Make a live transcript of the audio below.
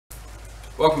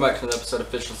Welcome back to another episode of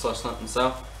Fishing / Hunting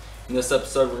South. In this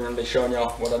episode, we're going to be showing y'all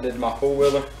what I did to my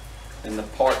four-wheeler and the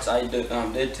parts I did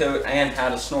to it, and how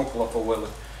to snorkel a four-wheeler.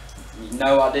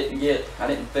 No, I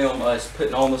didn't film us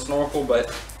putting on the snorkel, but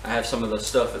I have some of the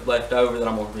stuff that left over that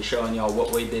I'm going to be showing y'all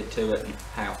what we did to it and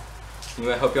how.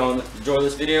 Anyway, I hope y'all enjoy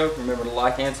this video. Remember to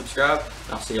like and subscribe,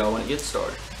 and I'll see y'all when it gets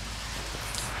started.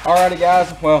 Alrighty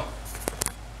guys, well,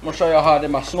 I'm going to show y'all how I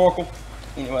did my snorkel.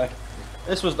 Anyway,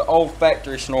 this was the old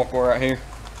factory snorkel right here,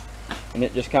 and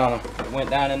it just kind of went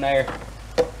down in there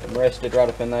and rested right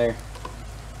up in there.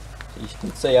 So you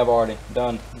can see I've already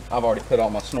put all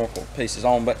my snorkel pieces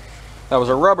on, but that was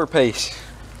a rubber piece.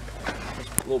 This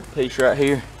little piece right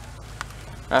here,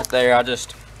 right there.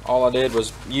 All I did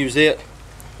was use it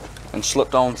and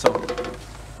slipped on some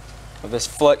of this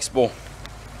flexible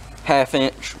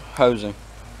 1/2-inch hosing.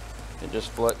 It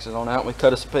just flexes on out. We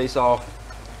cut us a piece off,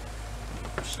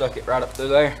 stuck it right up through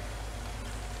there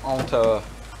onto a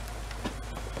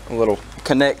little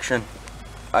connection.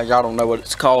 Y'all don't know what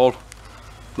it's called,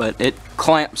 but it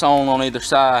clamps on either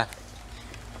side.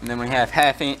 And then we have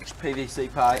 1/2-inch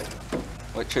PVC pipe,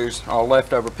 which is our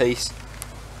leftover piece.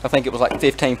 I think it was like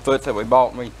 15 foot that we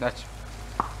bought, and that's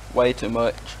way too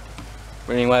much.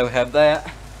 But anyway, we have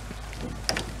that,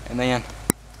 and then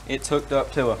it's hooked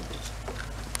up to a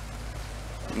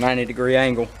 90-degree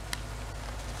angle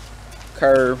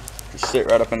curve. Just sit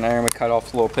right up in there, and we cut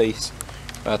off a little piece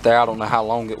right there. I don't know how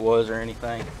long it was or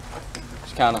anything.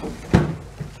 Just kind of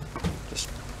just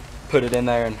put it in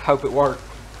there and hope it worked.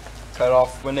 Cut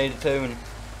off if we needed to, and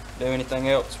do anything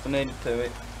else if we needed to.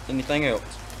 Anything else.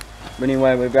 But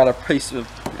anyway, we've got a piece of,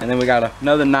 and then we got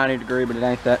another 90-degree, but it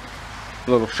ain't that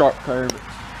little sharp curve.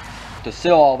 To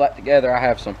seal all that together, I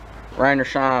have some Rain or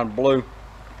Shine blue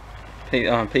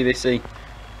PVC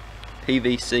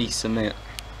cement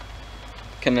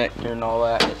connector and all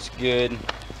that. It's good,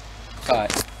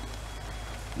 tight.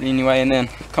 Anyway, and then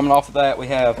coming off of that, we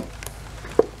have,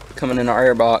 coming in our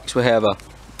air box, we have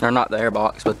or not the air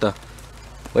box, but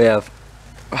we have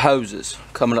hoses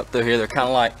coming up through here. They're kind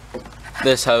of like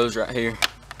this hose right here.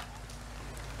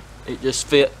 It just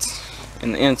fits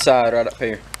in the inside right up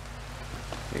here.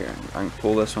 Here, I can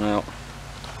pull this one out.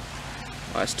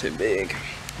 Oh, that's too big.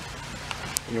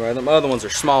 Anyway, the other ones are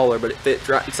smaller, but it fits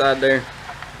right inside there.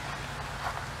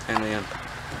 And then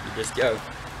you just go.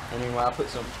 And anyway, I put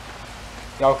some,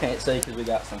 y'all can't see because we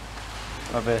got some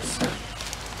of this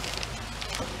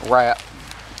wrap,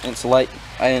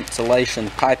 insulation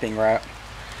piping wrap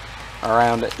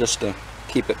around it, just to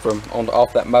keep it from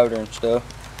off that motor and stuff.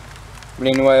 But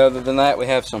anyway, other than that, we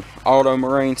have some auto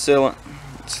marine sealant.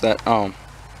 It's that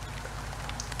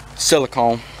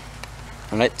silicone,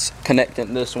 and it's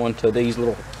connecting this one to these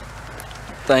little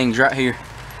things right here.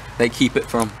 They keep it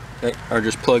from, they are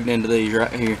just plugged into these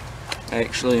right here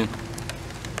actually, and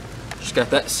just got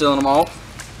that sealing them off.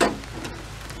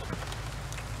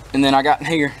 And then I got in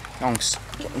here, I'm gonna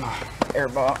get my air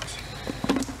box.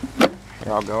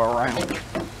 Here, I'll go around.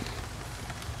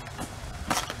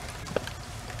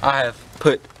 I have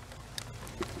put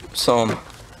some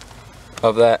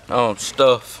of that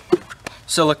stuff,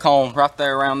 silicone, right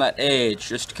there around that edge,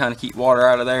 just to kind of keep water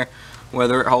out of there.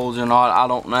 Whether it holds or not, I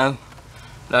don't know.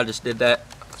 But I just did that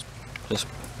just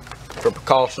for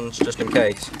precautions, just in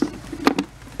case.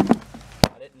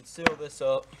 I didn't seal this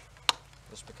up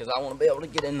just because I want to be able to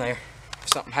get in there if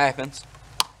something happens.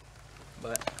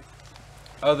 But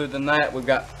other than that, we've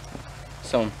got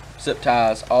some zip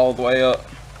ties all the way up,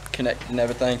 connecting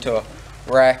everything to a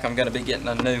rack. I'm going to be getting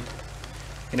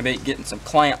some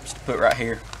clamps to put right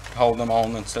here to hold them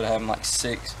on, instead of having like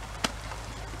 6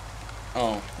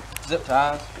 zip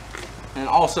ties. And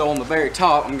also on the very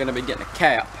top, I'm going to be getting a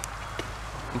cap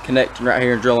and connecting right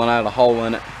here, drilling out a hole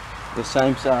in it the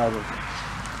same size as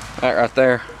that right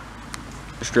there.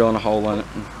 Just drilling a hole in it,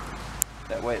 and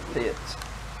that way it fits.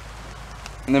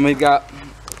 And then we've got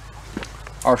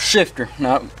our shifter.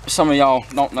 Now, some of y'all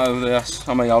don't know this,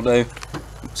 some of y'all do.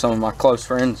 Some of my close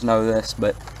friends know this,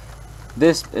 but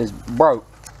this is broke,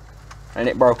 and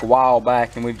it broke a while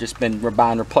back, and we've just been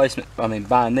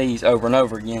buying these over and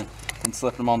over again and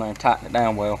slipping them on there and tightening it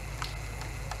down well.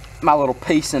 My little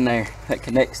piece in there that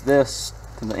connects this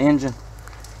to the engine,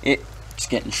 it's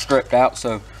getting stripped out,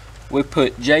 so we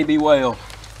put JB weld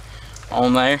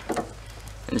on there,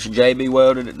 and just JB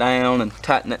welded it down and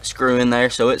tightened that screw in there,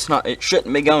 so it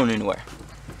shouldn't be going anywhere.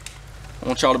 I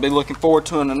want y'all to be looking forward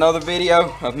to another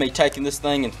video of me taking this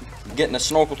thing and getting a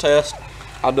snorkel test.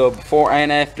 I'll do a before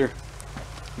and after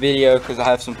video, because I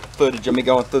have some footage of me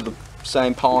going through the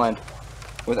same pond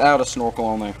without a snorkel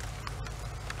on there.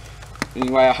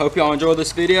 Anyway, I hope y'all enjoyed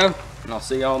this video, and I'll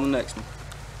see y'all in the next one.